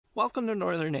Welcome to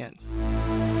Northern Ants.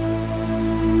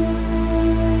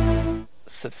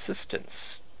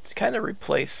 Subsistence to kind of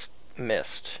replace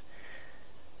Mist.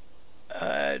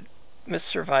 Mist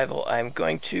Survival, I'm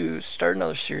going to start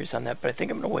another series on that, but I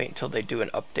think I'm going to wait until they do an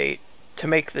update. To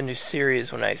make the new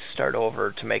series, when I start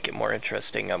over, to make it more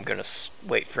interesting, I'm going to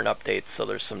wait for an update so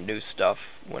there's some new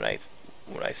stuff when I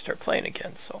start playing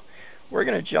again. So we're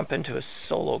going to jump into a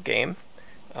solo game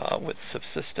with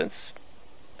Subsistence.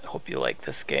 I hope you like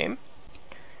this game.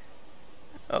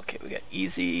 Okay, we got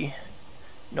easy,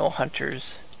 no hunters,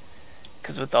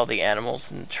 because with all the animals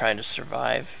and trying to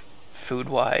survive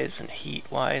food-wise and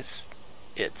heat-wise,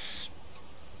 it's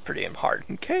pretty hard.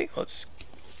 Okay, let's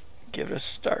give it a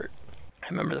start. I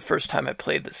remember the first time I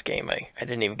played this game, I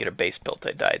didn't even get a base built.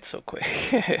 I died so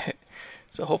quick.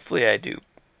 So hopefully I do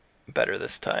better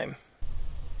this time.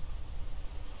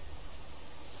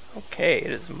 Okay, it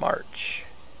is March.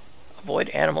 Avoid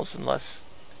animals unless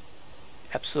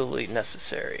absolutely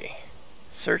necessary.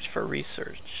 Search for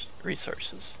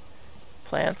resources.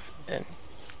 Plants and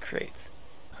crates.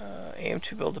 Aim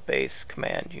to build a base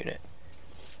command unit.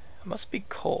 It must be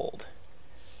cold.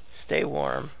 Stay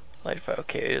warm. Light a fire.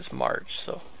 Okay, it is March,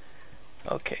 so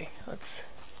okay,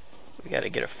 we gotta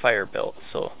get a fire built,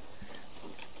 so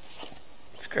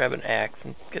let's grab an axe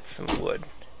and get some wood.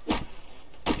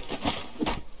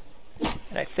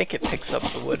 And I think it picks up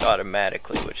the wood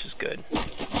automatically, which is good.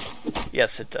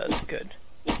 Yes, it does. Good.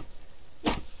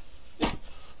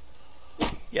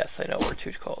 Yes, I know we're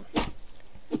too cold.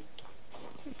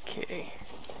 Okay.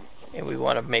 And we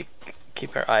want to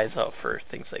keep our eyes out for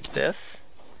things like this.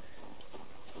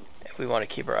 And we want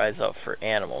to keep our eyes out for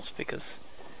animals because,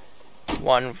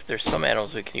 one, there's some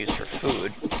animals we can use for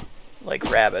food,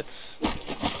 like rabbits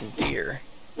and deer.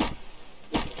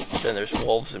 But then there's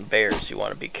wolves and bears you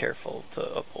want to be careful to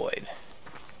avoid.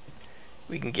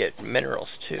 We can get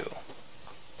minerals too.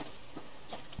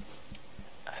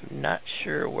 I'm not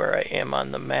sure where I am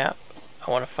on the map.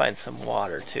 I want to find some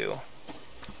water too.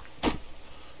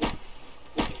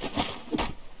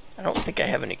 I don't think I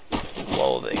have any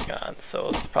clothing on,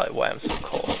 so that's probably why I'm so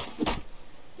cold.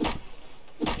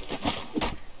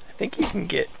 I think you can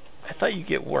get, I thought you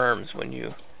get worms when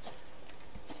you,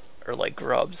 or like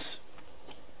grubs,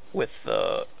 with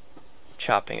the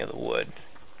chopping of the wood.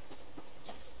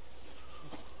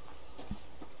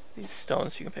 These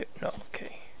stones you can pick, no,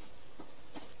 okay.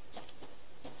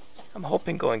 I'm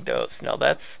hoping going those. Now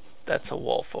that's a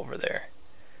wolf over there.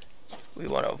 We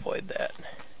want to avoid that.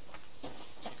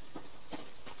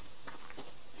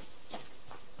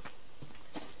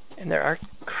 And there are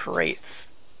crates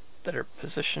that are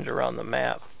positioned around the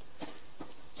map.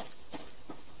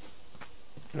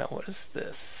 Now what is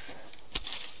this?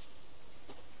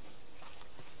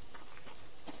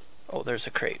 Oh, there's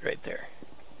a crate right there.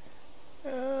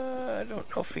 I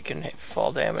don't know if we can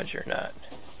fall damage or not.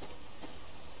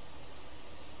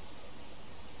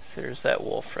 There's that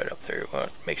wolf right up there. We want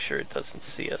to make sure it doesn't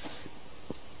see us.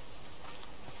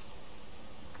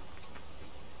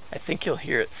 I think you'll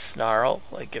hear it snarl,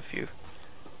 like if you,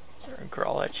 or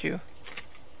growl at you.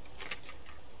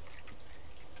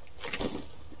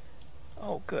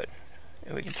 Oh, good.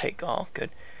 And we can take all, good.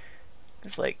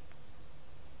 It's like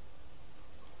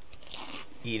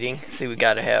eating. See, we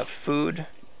gotta have food,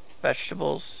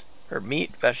 vegetables, or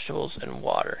meat, vegetables, and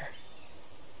water.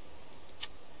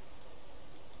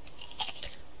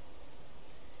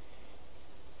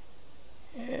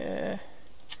 Yeah,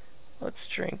 let's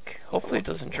drink. Hopefully it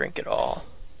doesn't drink at all,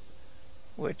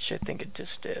 which I think it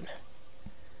just did.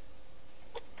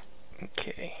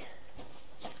 Okay,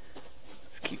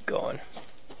 let's keep going.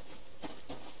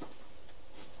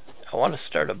 I want to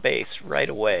start a base right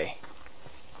away.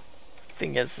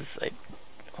 Thing is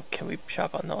oh, can we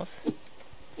chop on those?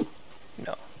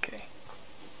 No, okay.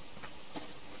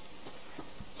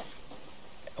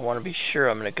 I want to be sure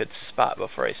I'm in a good spot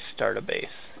before I start a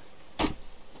base.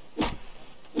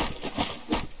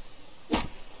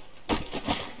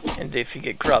 And if you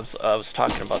get grubs, I was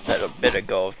talking about that a bit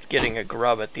ago, getting a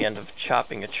grub at the end of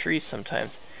chopping a tree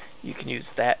sometimes, you can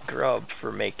use that grub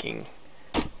for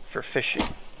fishing.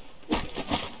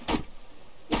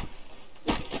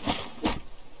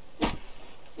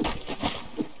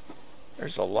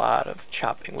 There's a lot of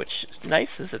chopping, which is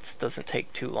nice as it doesn't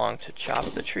take too long to chop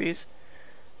the trees.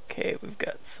 Okay, we've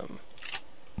got some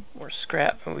more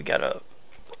scrap, and we got a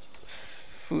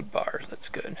food bar. That's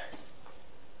good.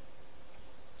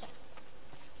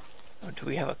 Oh, do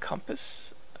we have a compass?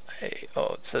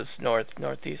 Oh, it says north,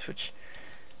 northeast, which,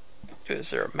 is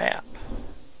there a map?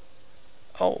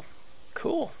 Oh,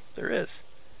 cool, there is.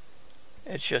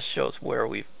 It just shows where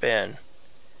we've been.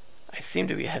 I seem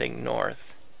to be heading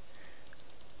north.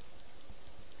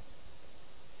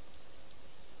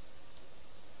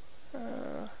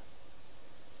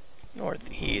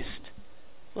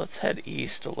 let's head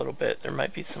east a little bit. There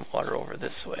might be some water over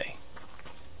this way.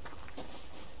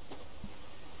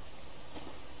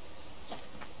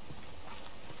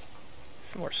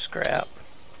 Some more scrap.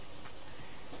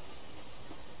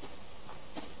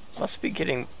 Must be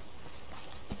getting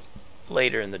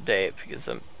later in the day because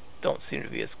I don't seem to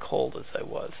be as cold as I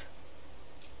was.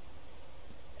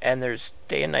 And there's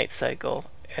day and night cycle,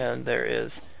 and there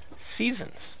is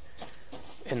seasons.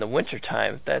 In the winter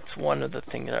time, that's one of the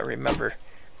things I remember,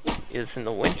 is in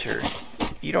the winter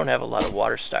you don't have a lot of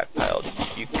water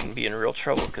stockpiled. You can be in real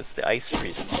trouble because the ice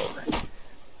freezes over.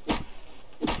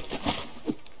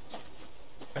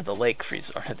 Or the lake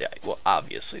freezes, or well,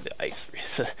 obviously the ice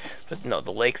freezes, but no,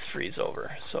 the lakes freeze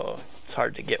over, so it's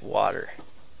hard to get water.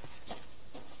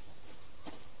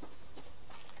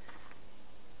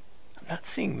 I'm not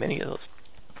seeing many of those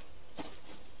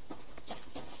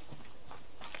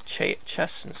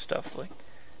chests and stuff. Like,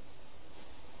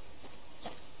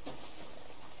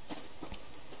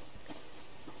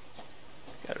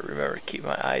 gotta remember to keep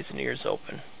my eyes and ears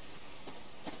open.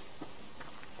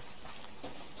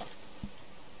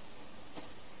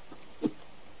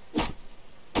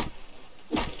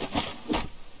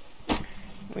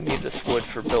 We need this wood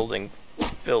for buildings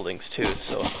too,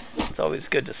 so it's always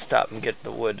good to stop and get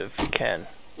the wood if we can.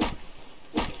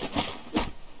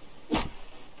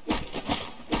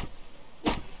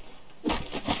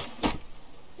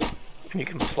 And you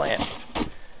can plant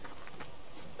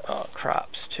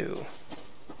crops too.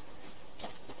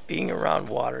 Being around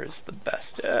water is the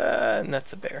best. And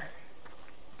that's a bear.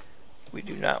 We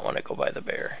do not want to go by the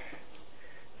bear.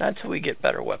 Not until we get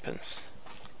better weapons.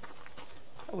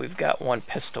 We've got one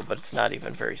pistol, but it's not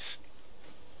even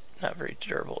not very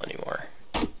durable anymore.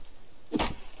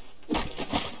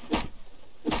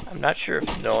 I'm not sure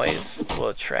if noise will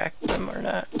attract them or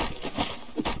not.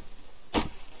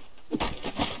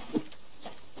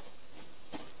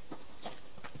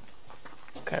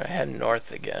 Kind of heading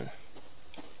north again.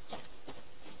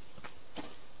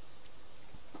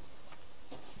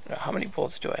 Now, how many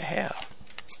bullets do I have?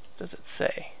 Does it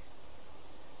say?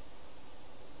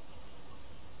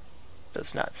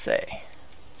 Does not say.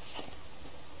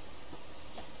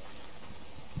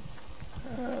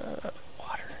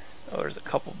 Water. Oh, there's a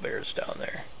couple bears down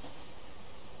there.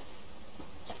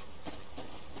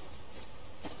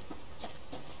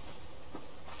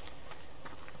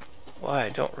 Why, I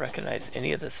don't recognize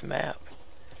any of this map.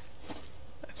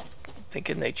 I'm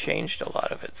thinking they changed a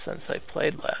lot of it since I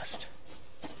played last.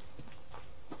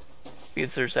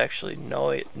 Because there's actually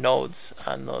nodes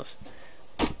on those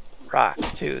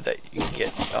rocks too that you can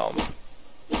get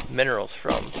minerals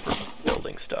from for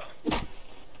building stuff.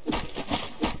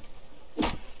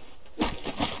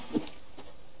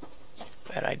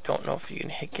 And I don't know if you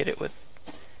can get it with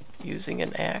using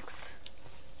an axe.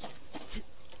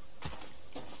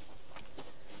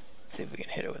 Let's see if we can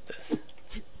hit it with this.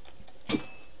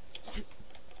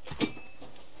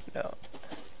 No.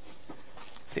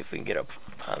 Let's see if we can get up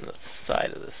on the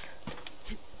side of this.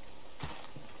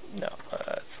 No,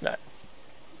 it's not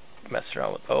messing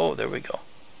around with. Oh, there we go.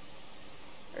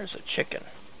 There's a chicken.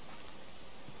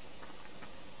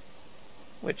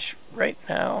 Which right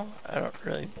now, I don't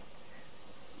really.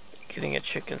 Getting a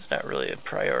chicken's not really a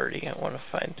priority. I want to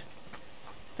find.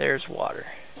 There's water.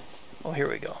 Oh, here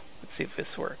we go. Let's see if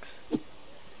this works.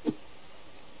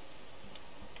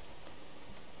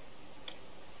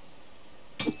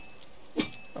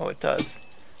 Oh, it does.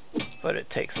 But it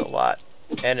takes a lot.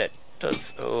 And it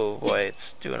does. Oh boy,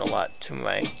 it's doing a lot to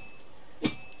my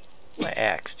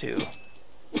axe too.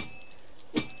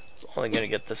 Only gonna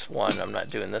get this one. I'm not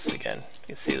doing this again.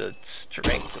 You see the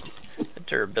strength, the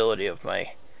durability of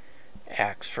my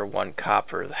axe for 1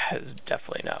 copper. That is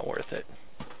definitely not worth it.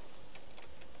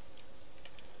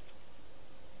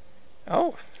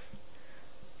 Oh,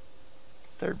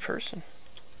 third person.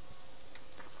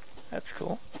 That's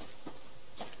cool.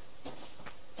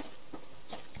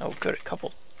 Oh, good. A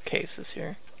couple cases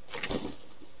here.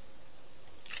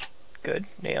 Good.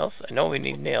 Nails. I know we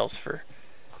need nails for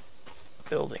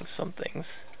building some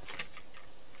things.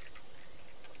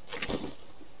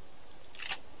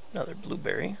 Another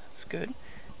blueberry. That's good.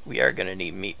 We are going to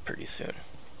need meat pretty soon.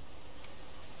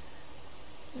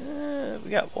 We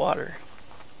got water.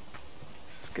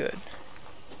 That's good.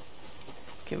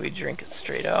 Can we drink it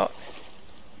straight out?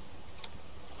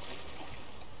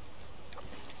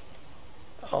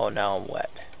 Oh, now I'm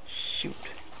wet. Shoot.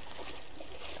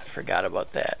 I forgot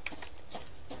about that.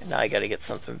 And now I gotta get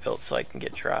something built so I can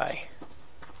get dry.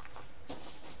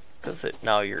 Because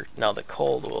now the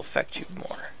cold will affect you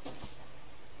more.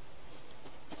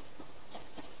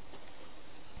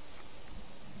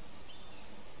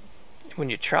 when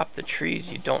you chop the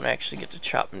trees, you don't actually get to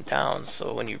chop them down.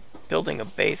 So when you're building a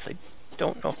base, I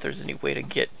don't know if there's any way to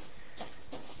get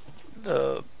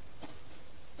the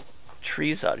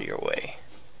trees out of your way.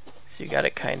 So you got to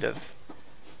kind of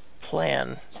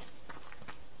plan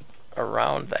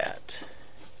around that.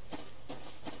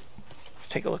 Let's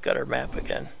take a look at our map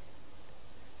again.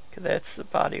 Okay, that's the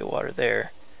body of water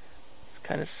there. Let's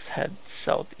kind of head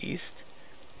southeast.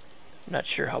 I'm not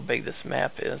sure how big this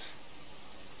map is.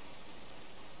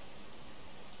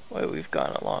 Boy, we've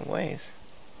gone a long ways.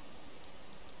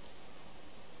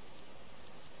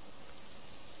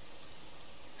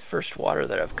 First water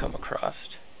that I've come across.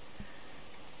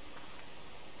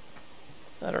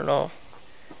 I don't know.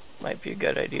 Might be a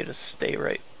good idea to stay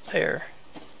right there.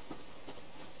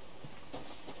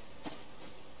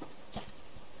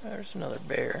 There's another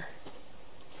bear.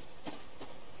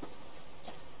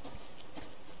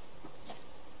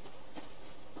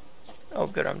 Oh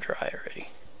good, I'm dry already.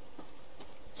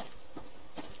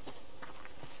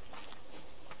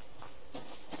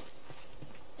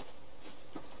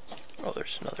 Oh,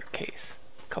 there's another case.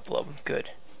 A couple of them, good.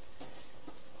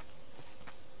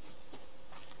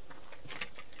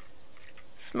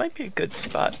 This might be a good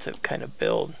spot to kind of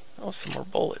build. Oh, some more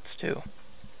bullets too.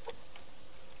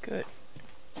 Good.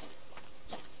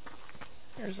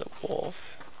 There's a wolf.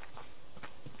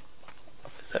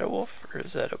 Is that a wolf or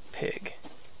is that a pig?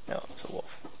 No, it's a wolf.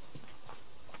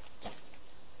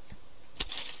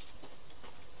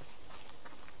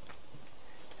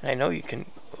 And I know you can...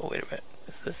 Oh, wait a minute.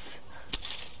 Is this...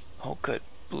 Oh, good.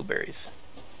 Blueberries.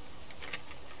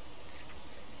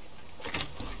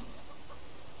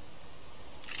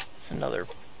 It's another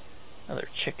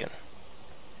chicken.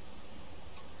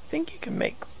 I think you can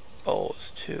make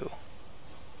bows too.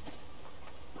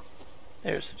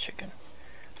 There's a chicken.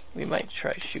 We might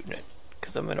try shooting it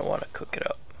because I'm gonna want to cook it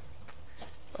up.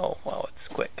 Oh wow, it's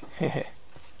quick.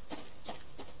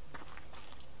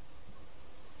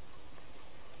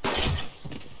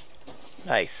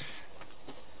 Nice.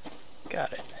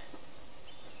 Got it.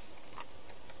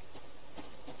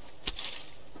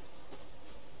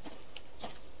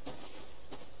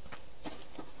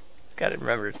 Gotta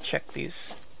remember to check these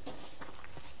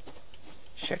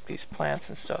plants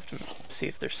and stuff to see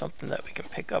if there's something that we can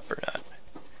pick up or not.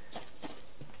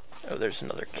 Oh, there's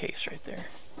another case right there.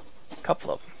 A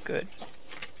couple of them, good.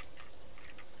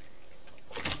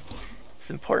 It's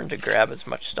important to grab as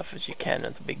much stuff as you can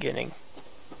at the beginning.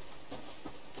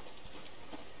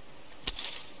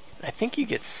 I think you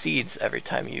get seeds every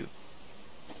time you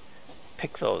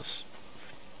pick those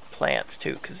plants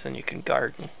too, because then you can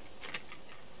garden.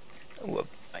 Ooh,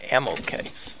 an ammo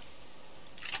case.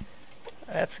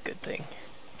 That's a good thing.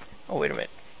 Oh, wait a minute.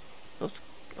 Those...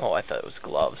 Oh, I thought it was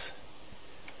gloves.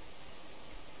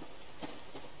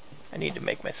 I need to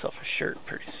make myself a shirt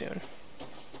pretty soon.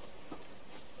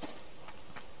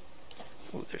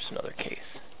 Ooh, there's another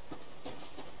case.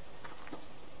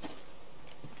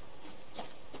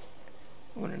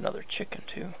 Ooh, and another chicken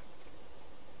too.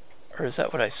 Or is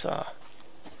that what I saw?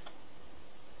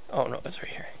 Oh no, it's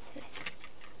right here.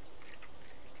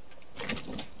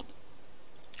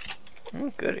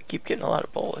 Good, I keep getting a lot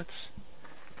of bullets.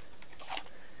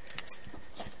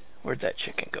 Where'd that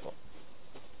chicken go?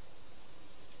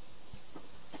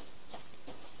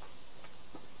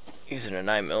 Using a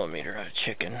 9mm on a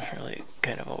chicken, really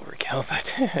kind of overkill,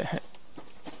 but...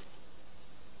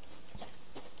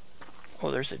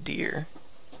 Oh, there's a deer.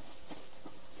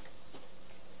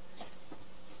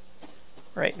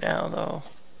 Right now, though,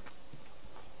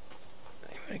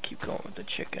 I'm gonna keep going with the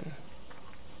chicken.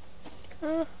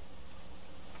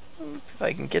 If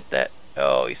I can get that...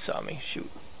 Oh, he saw me. Shoot.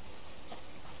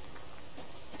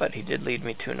 But he did lead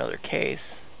me to another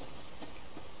case.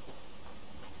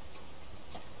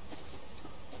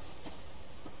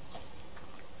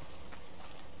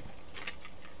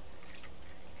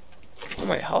 Oh,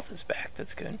 my health is back.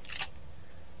 That's good.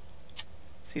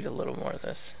 Let's eat a little more of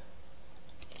this.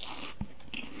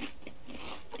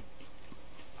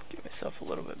 Give myself a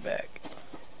little bit back.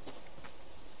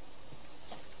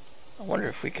 I wonder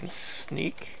if we can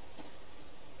sneak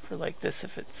for like this,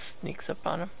 if it sneaks up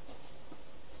on him.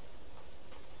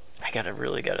 I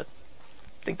really gotta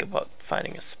think about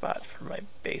finding a spot for my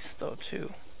base though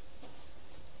too.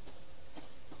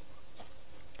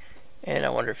 And I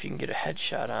wonder if you can get a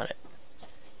headshot on it,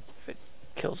 if it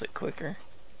kills it quicker.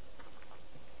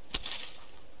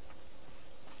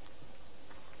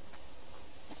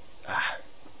 I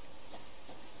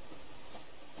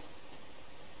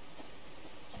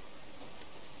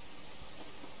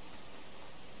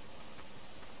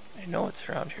know it's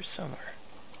around here somewhere.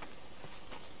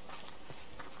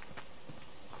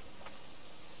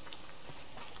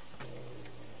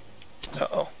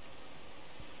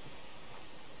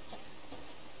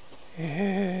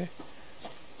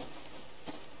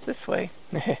 This way.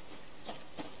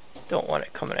 Don't want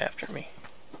it coming after me.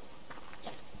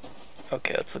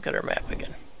 Okay, let's look at our map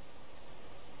again.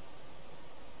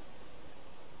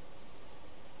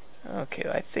 Okay,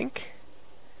 I think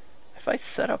if I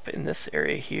set up in this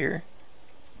area here,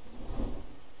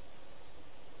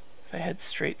 if I head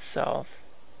straight south,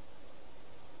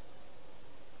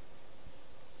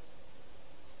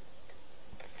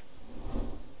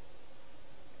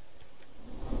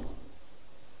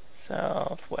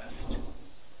 southwest.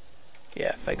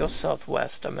 Yeah, if I go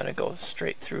southwest, I'm gonna go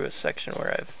straight through a section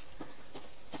where I've...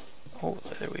 Oh,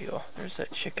 there we go. There's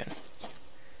that chicken.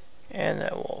 And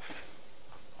that wolf.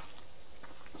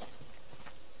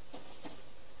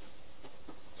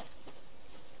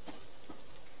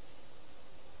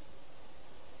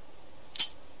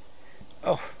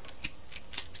 Oh.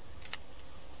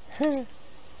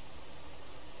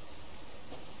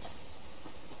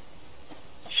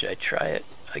 Should I try it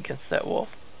against that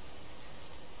wolf?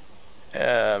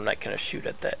 I'm not gonna shoot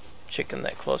at that chicken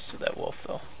that close to that wolf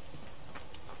though.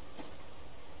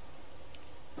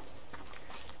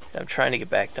 I'm trying to get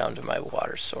back down to my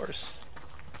water source.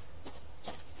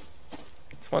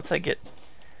 So once I get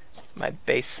my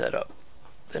base set up,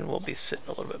 then we'll be sitting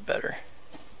a little bit better.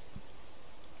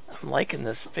 I'm liking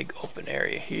this big open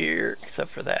area here,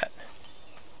 except for that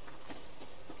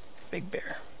big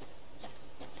bear.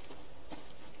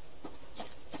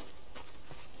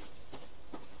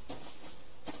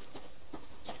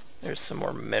 There's some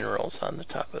more minerals on the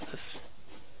top of this.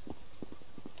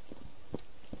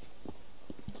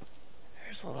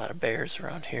 There's a lot of bears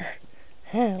around here.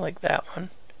 Like that one.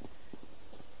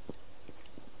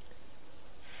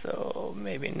 So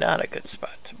maybe not a good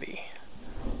spot to be.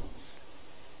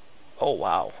 Oh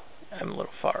wow, I'm a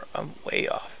little far. I'm way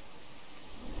off.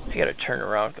 I gotta turn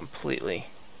around completely.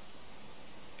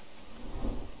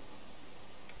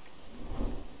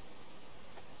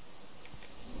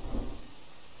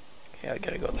 Okay, I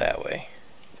gotta go that way.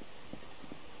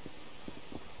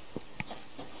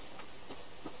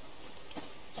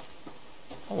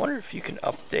 I wonder if you can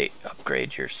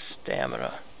upgrade your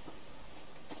stamina.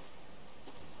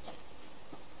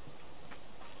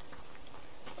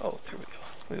 Oh, there we go.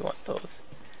 We want those.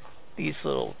 These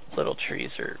little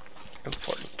trees are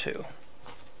important too.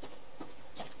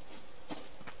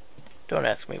 Don't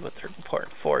ask me what they're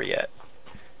important for yet,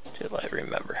 till I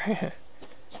remember.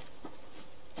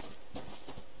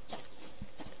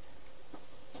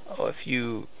 Oh,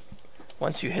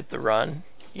 once you hit the run,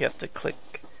 you have to click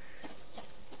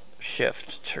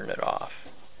shift to turn it off.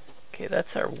 Okay,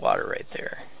 that's our water right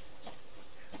there.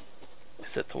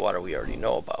 Is it the water we already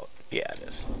know about? Yeah, it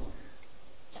is.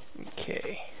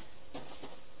 Okay.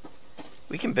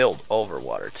 We can build over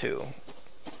water too,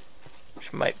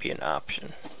 which might be an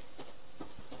option.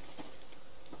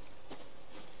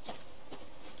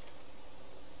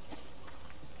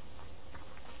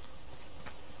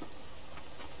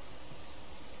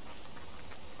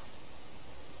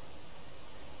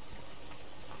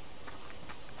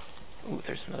 Ooh,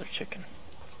 there's another chicken.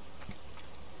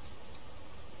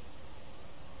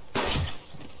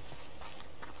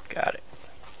 Got it.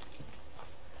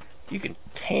 You can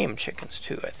tame chickens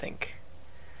too, I think.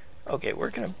 Okay, we're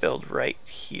gonna build right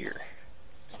here.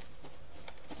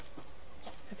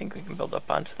 I think we can build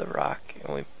up onto the rock,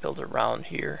 and we build around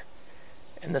here.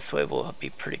 And this way we'll be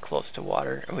pretty close to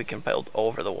water, and we can build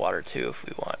over the water too if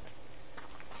we want.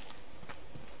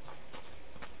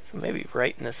 So maybe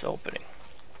right in this opening.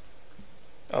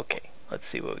 Okay, let's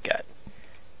see what we got.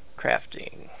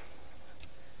 Crafting.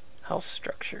 House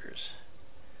structures.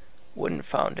 Wooden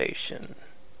foundation.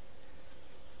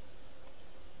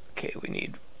 Okay, we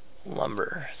need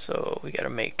lumber, so we gotta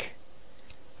make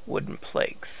wooden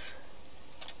planks.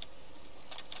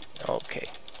 Okay.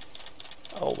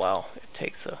 Oh wow, it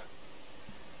takes a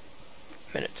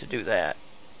minute to do that.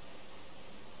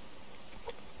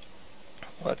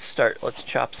 Let's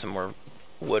chop some more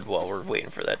wood while we're waiting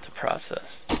for that to process.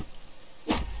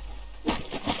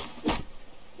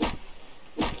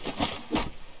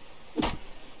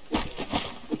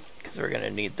 Because we're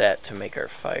gonna need that to make our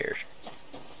fire.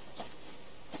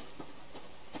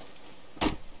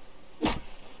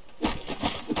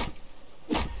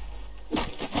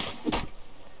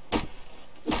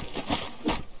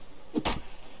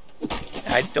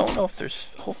 I don't know if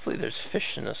hopefully there's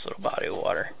fish in this little body of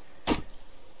water.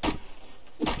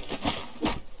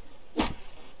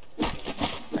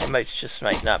 I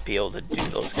might not be able to do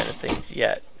those kind of things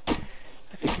yet. I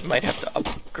think you might have to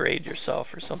upgrade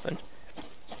yourself or something.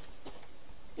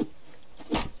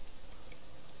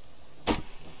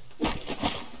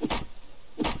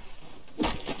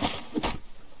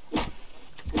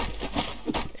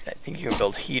 you can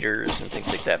build heaters and things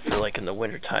like that for, like, in the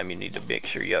wintertime. You need to make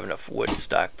sure you have enough wood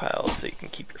stockpiled so you can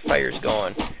keep your fires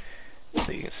going,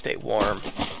 so you can stay warm.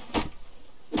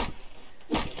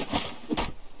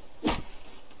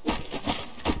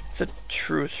 It's a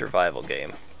true survival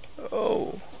game.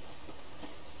 Oh.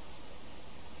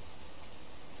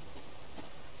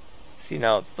 See,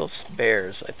 now those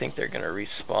bears, I think they're gonna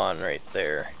respawn right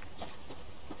there.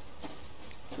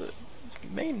 So it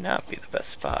may not be the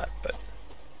best spot, but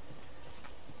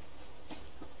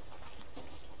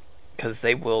because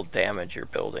they will damage your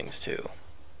buildings too.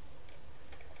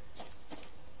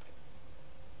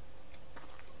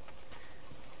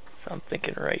 So I'm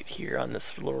thinking right here on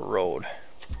this little road.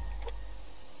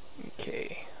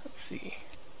 Okay, let's see.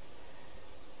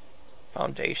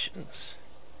 Foundations.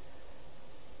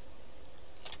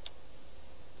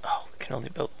 Oh, we can only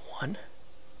build one?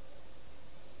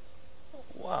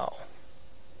 Wow.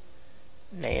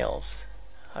 Nails.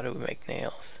 How do we make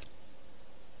nails?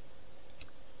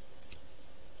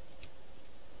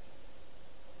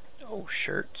 Oh,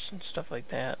 shirts and stuff like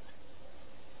that.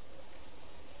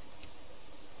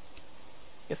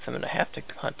 Guess I'm gonna have to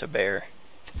hunt a bear.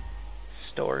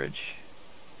 Storage.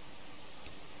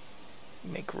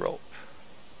 Make rope.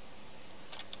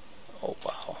 Oh,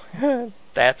 wow.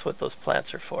 That's what those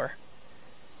plants are for.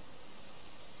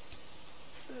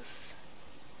 What's this?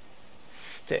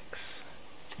 Sticks.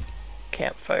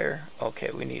 Campfire.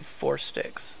 Okay, we need 4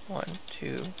 sticks. 1,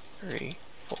 2, 3,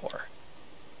 4.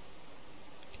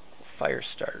 Fire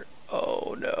starter.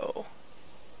 Oh no.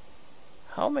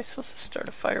 How am I supposed to start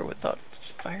a fire without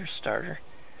a fire starter?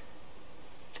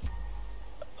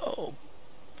 Oh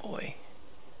boy.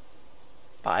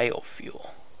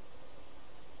 Biofuel.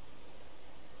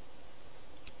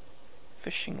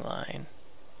 Fishing line.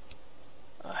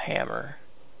 A hammer.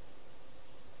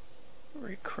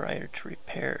 Required to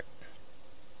repair it.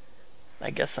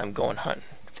 I guess I'm going hunting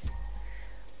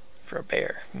for a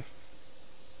bear.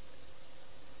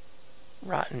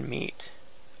 Rotten meat.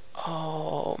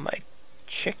 Oh, my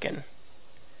chicken.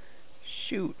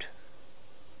 Shoot.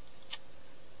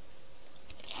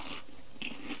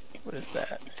 What is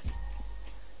that?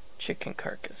 Chicken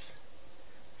carcass.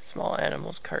 Small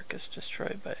animal's carcass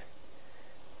destroyed by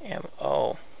ammo.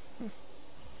 Oh.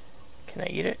 Can I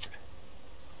eat it?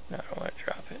 No, I don't want to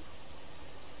drop it.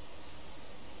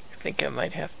 I think I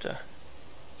might have to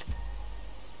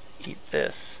eat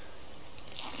this.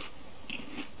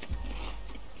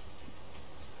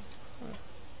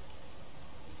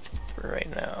 For right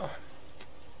now.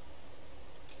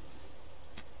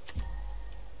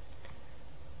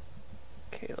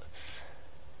 Okay, let's...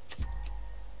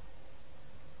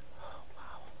 Oh,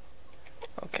 wow.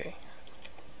 Okay.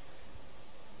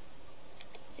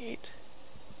 8.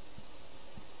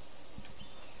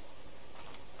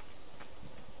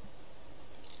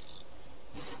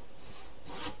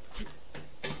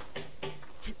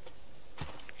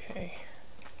 Okay.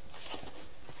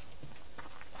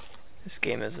 This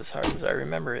game is as hard as I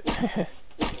remember it.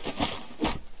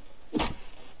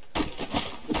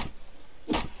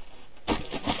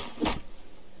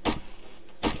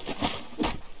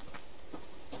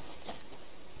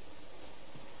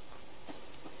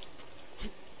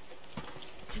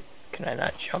 Can I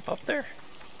not jump up there?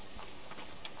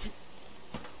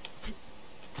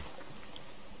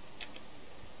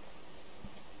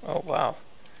 Oh wow.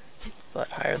 It's a lot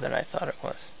higher than I thought it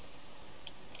was.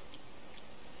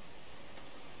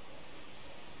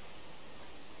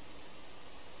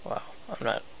 Wow, I'm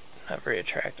not very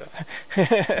attractive.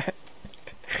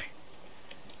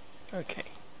 Okay.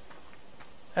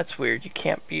 That's weird. You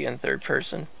can't be in third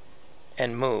person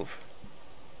and move.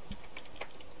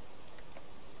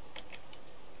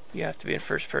 You have to be in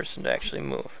first person to actually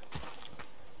move.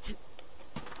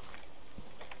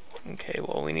 Okay,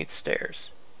 well we need stairs.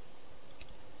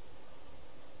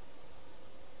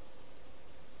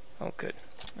 Oh good.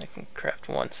 I can craft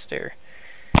 1 stair.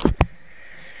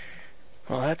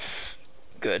 Well that's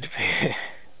good.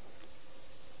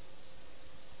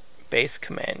 Base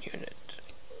command unit.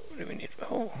 What do we need?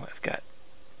 Oh, I've got...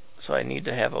 So I need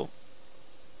to have a...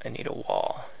 I need a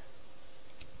wall.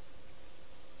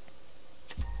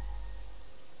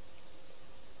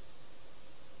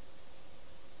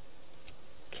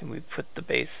 Can we put the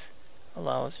base...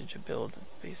 Allows you to build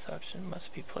a base option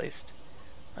must be placed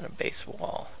on a base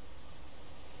wall.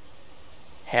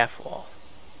 Half wall.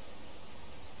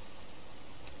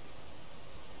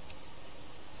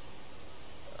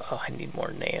 Oh, I need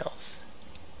more nails.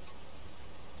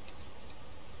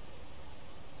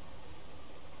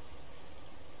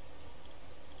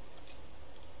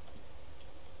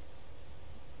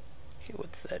 Okay,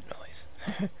 what's that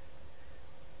noise?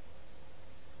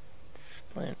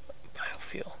 Plant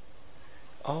biofuel.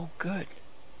 Oh, good.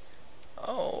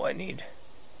 Oh, I need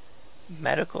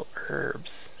medical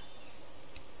herbs.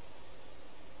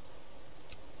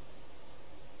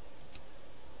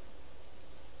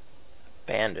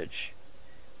 Bandage.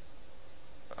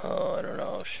 Oh, I don't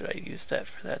know. Should I use that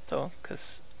for that though? Because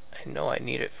I know I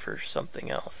need it for something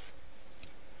else.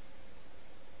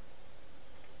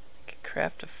 I can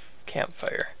craft a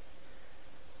campfire.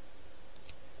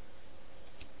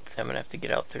 So I'm going to have to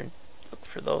get out there and look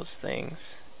for those things.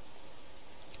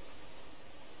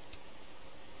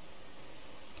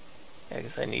 Yeah,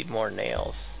 because I need more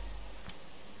nails.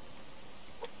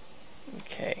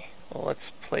 Okay, well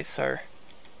let's place our...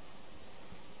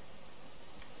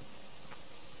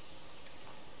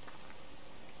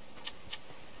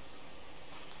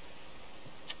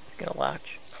 It's gonna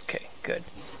latch. Okay, good.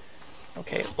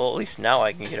 Okay, well at least now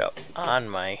I can get up on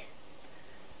my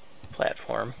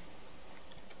platform.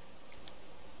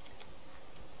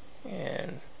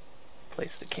 And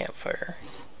place the campfire.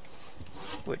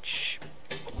 Which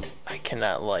I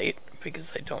cannot light because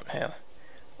I don't have...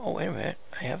 Oh, wait a minute.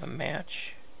 I have a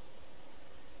match.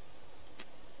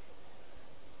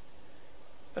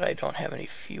 But I don't have any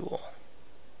fuel.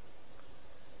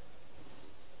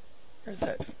 Where's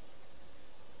that?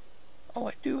 Oh,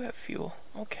 I do have fuel.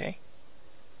 Okay.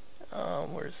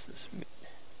 Where's this meat?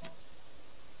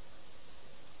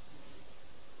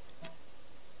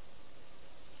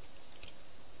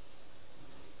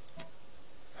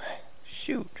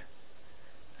 Shoot.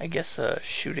 I guess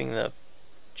shooting the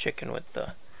chicken with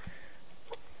the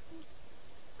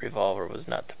revolver was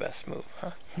not the best move,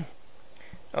 huh?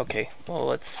 Okay, well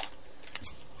let's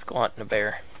go hunting a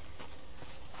bear.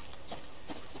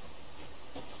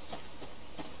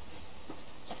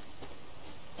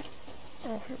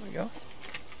 Oh, here we go.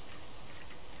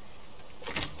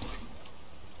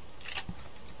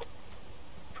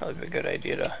 Probably be a good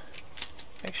idea to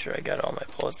make sure I got all my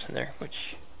bullets in there,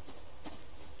 which...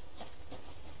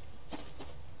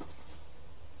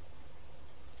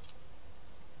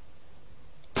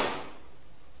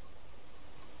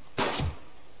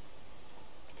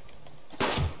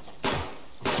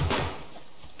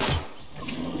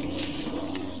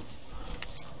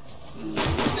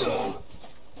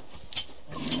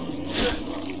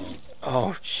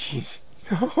 Oh, jeez.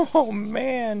 Oh,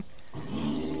 man.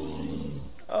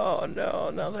 Oh,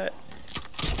 no, now that...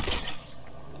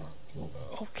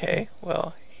 Okay,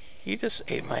 well, he just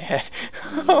ate my head.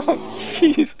 Oh,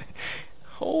 jeez.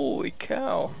 Holy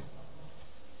cow.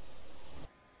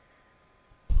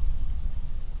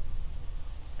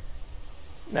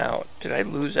 Now, did I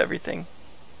lose everything?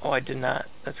 Oh, I did not.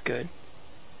 That's good.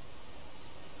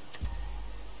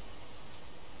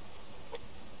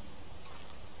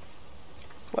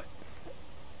 What?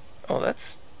 Oh,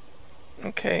 that's...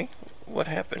 Okay. What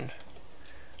happened?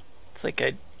 It's like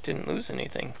I didn't lose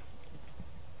anything.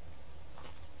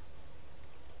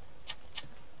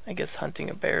 I guess hunting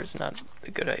a bear is not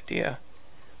a good idea.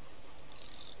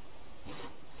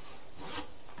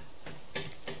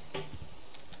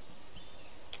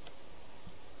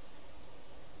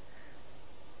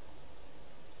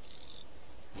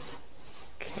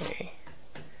 Okay.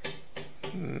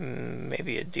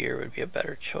 Maybe a deer would be a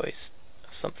better choice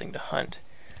of something to hunt.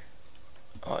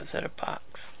 Oh, is that a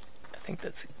box? I think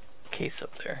that's a case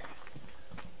up there.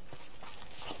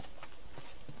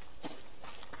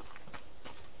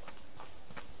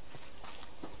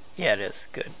 Yeah, it is.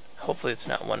 Good. Hopefully it's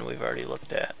not one we've already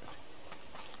looked at.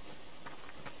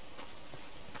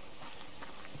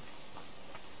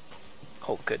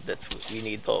 Oh, good. That's what we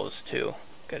need those too.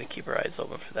 Got to keep our eyes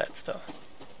open for that stuff.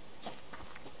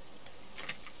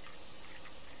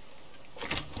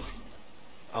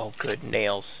 Oh, good.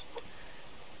 Nails.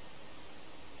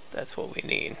 That's what we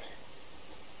need.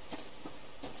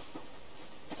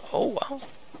 Oh, wow.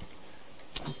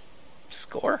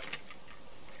 Score.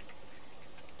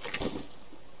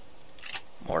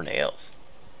 More nails.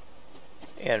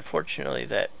 And fortunately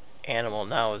that animal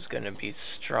now is going to be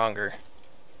stronger.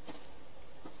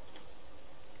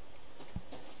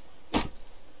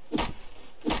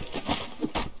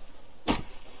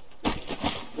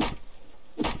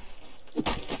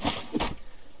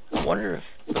 I wonder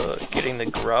if getting the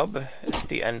grub at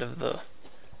the end of the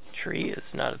tree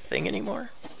is not a thing anymore.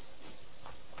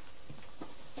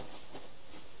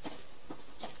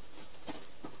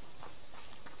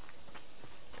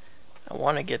 I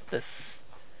want to get this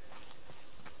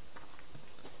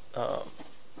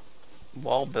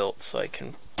wall built so I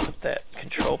can put that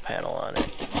control panel on it.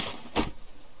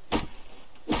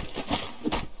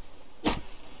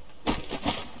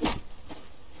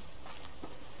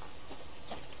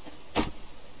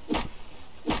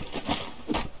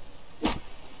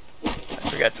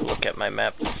 forgot to look at my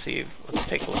map to see. Let's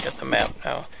take a look at the map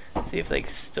now. See if they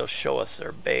still show us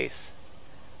their base.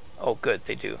 Oh, good,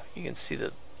 they do. You can see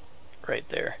the right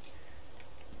there.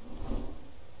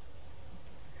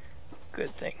 Good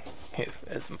thing.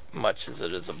 As much as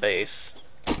it is a base.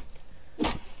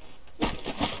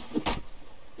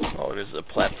 Oh, there's a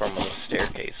platform with a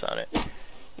staircase on it.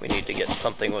 We need to get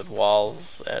something with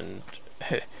walls and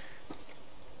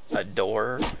a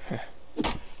door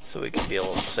so we can be a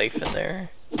little safe in there.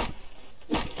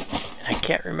 And I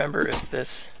can't remember if this...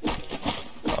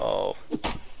 Oh,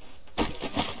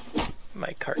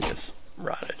 my carcass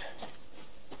rotted.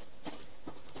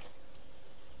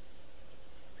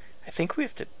 I think we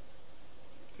have to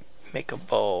make a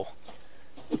bow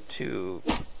to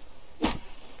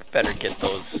better get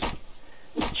those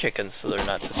chickens so they're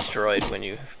not destroyed when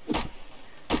you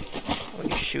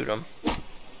shoot them.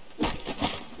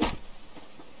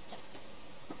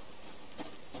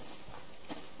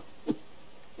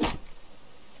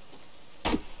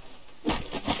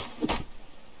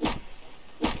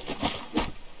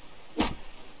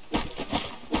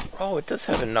 Oh, it does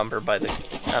have a number by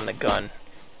on the gun.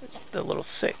 The little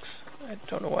 6. I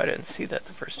don't know why I didn't see that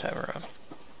the first time around.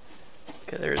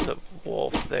 Okay, there's a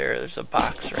wolf there. There's a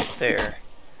box right there,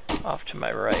 off to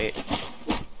my right.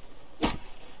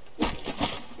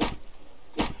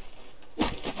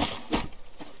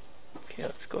 Okay,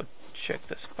 let's go check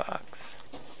this box.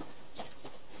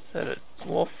 Is that a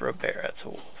wolf or a bear? That's a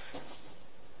wolf.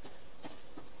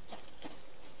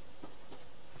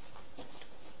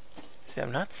 See,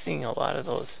 I'm not seeing a lot of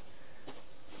those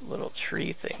little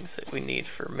tree things that we need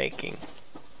for making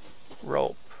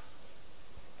rope.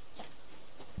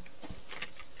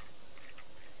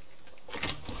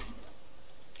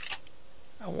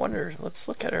 I wonder, let's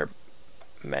look at our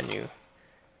menu.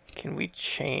 Can we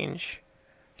change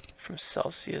from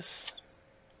Celsius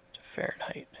to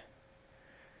Fahrenheit?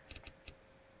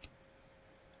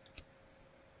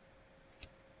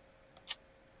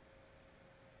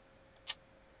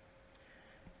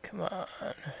 Come on.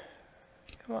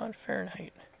 Come on,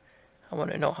 Fahrenheit. I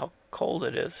want to know how cold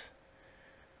it is.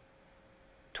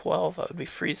 12, I would be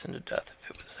freezing to death if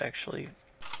it was actually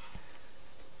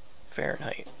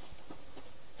Fahrenheit.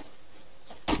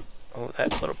 Oh,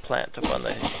 that little plant up on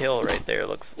the hill right there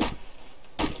looks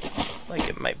like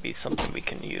it might be something we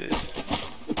can use.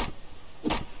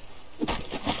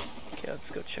 Okay,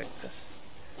 let's go check this.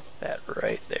 That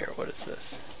right there, what is this?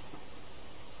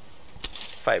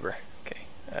 Fiber. Okay,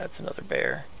 that's another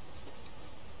bear.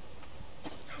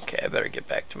 Okay, I better get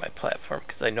back to my platform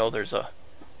because I know there's a...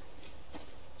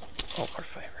 Oh, more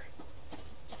fiber.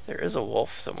 There is a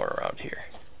wolf somewhere around here.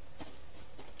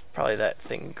 Probably that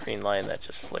thing, green line, that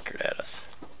just flickered at us.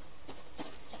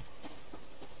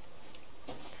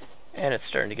 And it's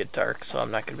starting to get dark, so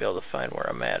I'm not going to be able to find where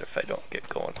I'm at if I don't get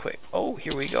going quick. Oh,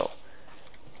 here we go.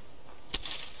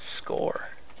 Score.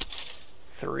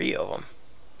 3 of them.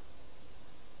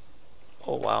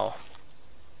 Oh, wow.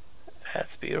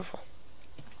 That's beautiful.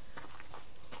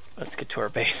 Let's get to our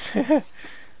base. It's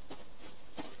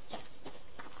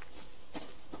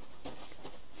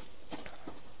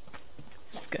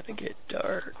gonna get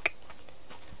dark.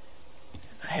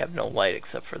 I have no light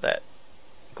except for that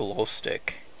glow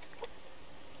stick.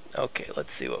 Okay,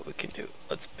 let's see what we can do.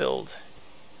 Let's build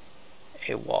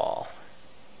a wall.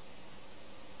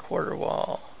 Quarter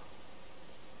wall.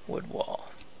 Wood wall.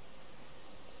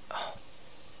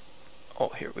 Oh,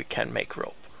 here we can make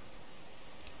rope.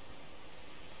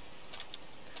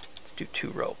 Let's do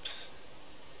 2 ropes.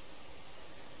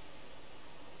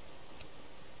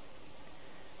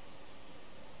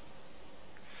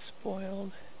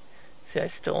 Spoiled. See, I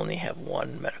still only have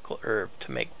 1 medical herb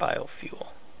to make biofuel.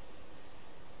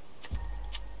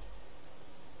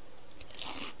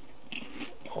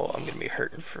 Oh, I'm gonna be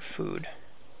hurting for food.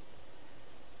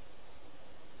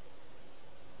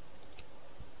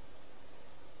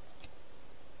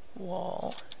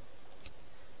 Wall.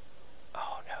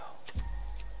 Oh no.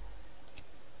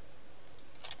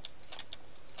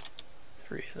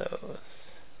 3 of those.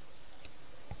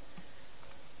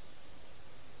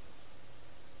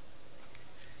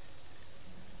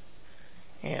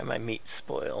 And my meat's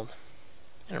spoiled.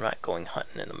 And I'm not going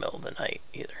hunting in the middle of the night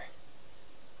either.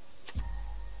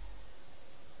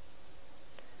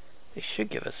 They should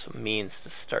give us some means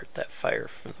to start that fire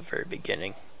from the very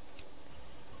beginning.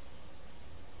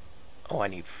 Oh, I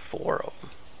need 4 of them.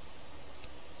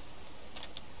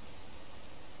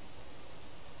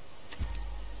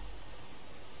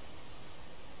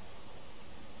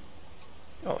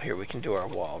 Oh, here we can do our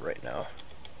wall right now.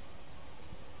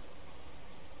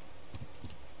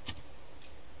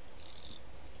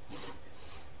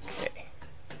 Okay.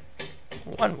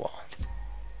 one wall.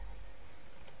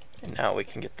 And now we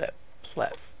can get that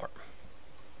platform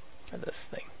for this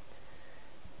thing.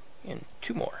 And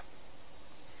 2 more.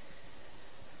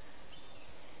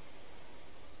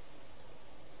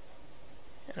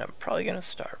 And I'm probably going to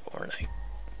starve overnight.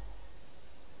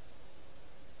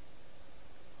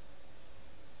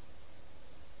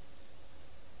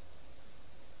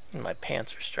 And my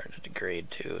pants are starting to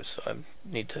degrade too, so I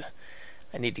need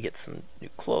to get some new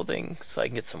clothing so I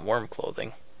can get some warm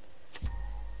clothing.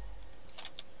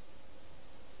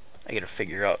 I gotta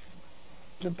figure out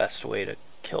the best way to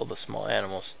kill the small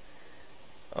animals.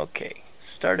 Okay,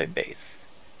 start a base.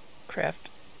 Craft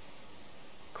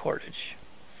cordage.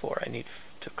 4. I need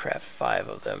to craft 5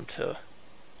 of them to...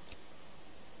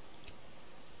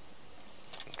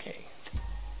 Okay.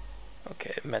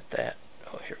 Okay, I met that.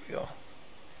 Oh, here we go.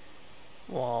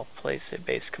 Wall, place a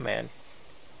base command.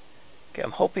 Okay,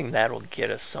 I'm hoping that'll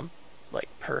get us some, like,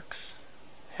 perks,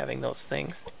 having those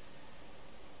things.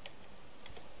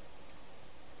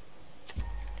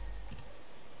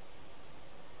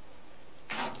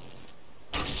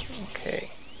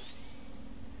 Okay.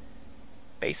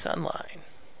 Base online.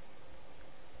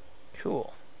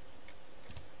 Cool.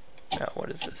 Now, what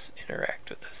does this interact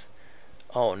with this?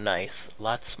 Oh, nice.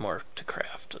 Lots more to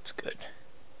craft. That's good.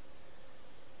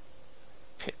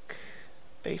 Pick.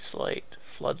 Base light.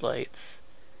 Floodlights.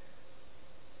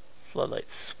 Floodlight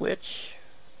switch.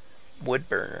 Wood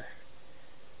burner.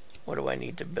 What do I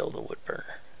need to build a wood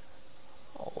burner?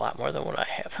 A lot more than what I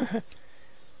have.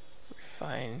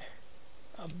 Refine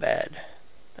a bed.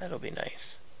 That'll be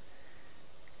nice.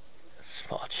 A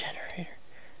small generator.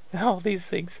 All these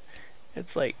things.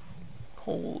 It's like,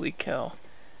 holy cow.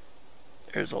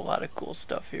 There's a lot of cool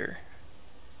stuff here.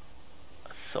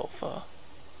 A sofa.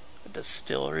 A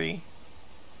distillery.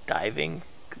 Diving.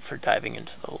 For diving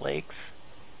into the lakes.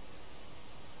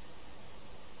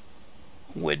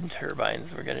 Wind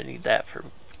turbines. We're going to need that for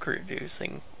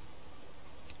producing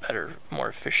better, more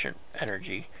efficient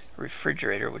energy. A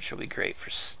refrigerator, which will be great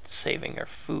for saving our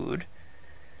food.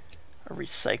 A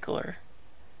recycler.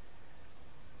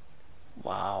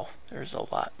 Wow, there's a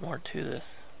lot more to this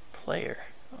player.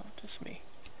 Oh, just me.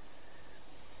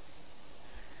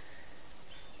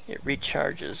 It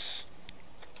recharges.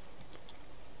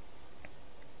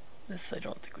 This I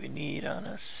don't think we need on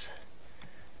us.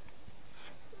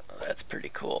 Oh, that's pretty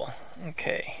cool.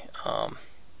 Okay.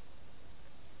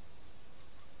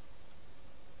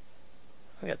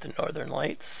 We got the northern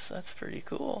lights. That's pretty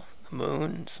cool. The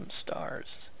moon, some stars.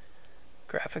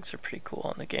 Graphics are pretty cool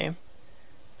on the game.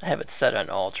 I have it set on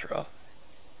ultra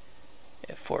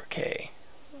at 4K.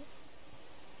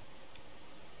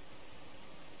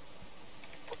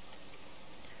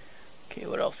 Okay,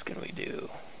 what else can we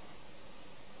do?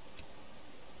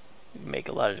 We can make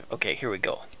a lot of... Okay, here we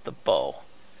go. The bow.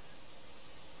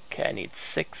 Okay, I need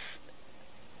 6.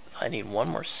 I need 1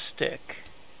 more stick.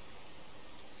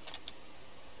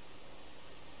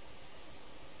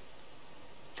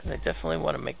 Because I definitely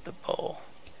want to make the bow.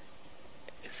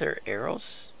 Is there arrows?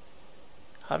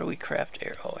 How do we craft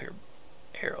arrows? Oh, here,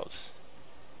 arrows.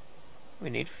 We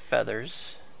need feathers.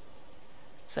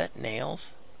 Is that nails?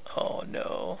 Oh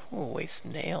no, we'll waste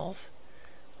nails.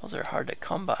 Those are hard to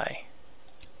come by.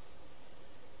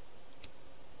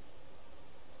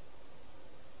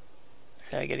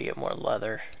 See, I gotta get more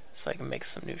leather so I can make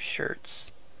some new shirts.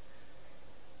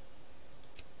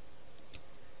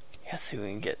 Yeah, see, we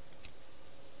can get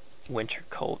winter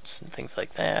coats and things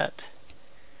like that.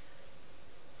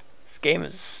 This game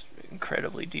is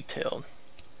incredibly detailed.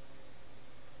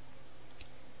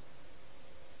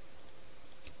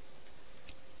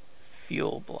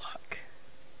 Fuel block.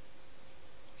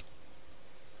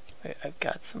 Wait, I've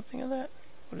got something of that?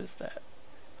 What is that?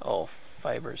 Oh,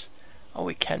 fibers. Oh,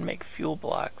 we can make fuel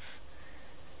blocks.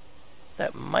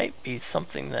 That might be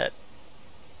something that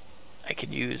I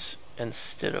could use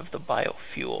instead of the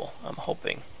biofuel, I'm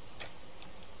hoping.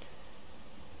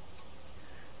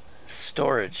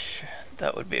 Storage,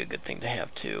 that would be a good thing to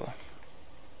have too.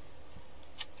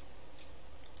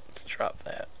 Let's drop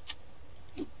that.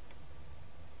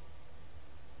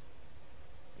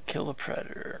 Kill a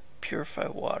predator, purify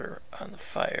water on the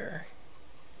fire,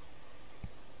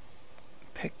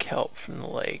 pick kelp from the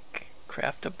lake,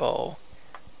 craft a bow,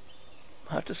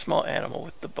 hunt a small animal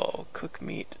with the bow, cook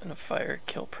meat in a fire,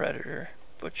 kill predator,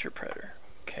 butcher predator.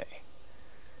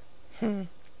 Okay.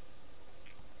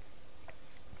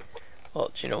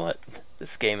 Well, do you know what?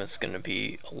 This game is going to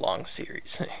be a long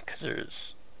series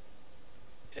because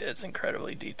it's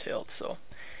incredibly detailed. So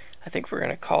I think we're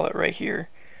going to call it right here.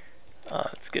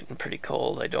 It's getting pretty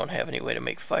cold. I don't have any way to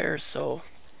make fires, so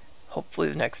hopefully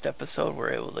the next episode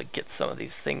we're able to get some of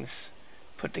these things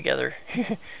put together,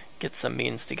 get some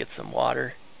means to get some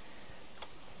water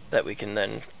that we can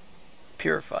then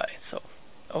purify. So,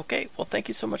 okay, well, thank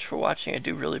you so much for watching. I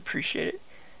do really appreciate it.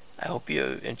 I hope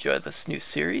you enjoy this new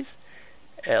series.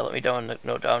 Let me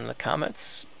know down in the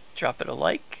comments. Drop it a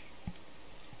like.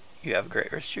 You have a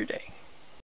great rest of your day.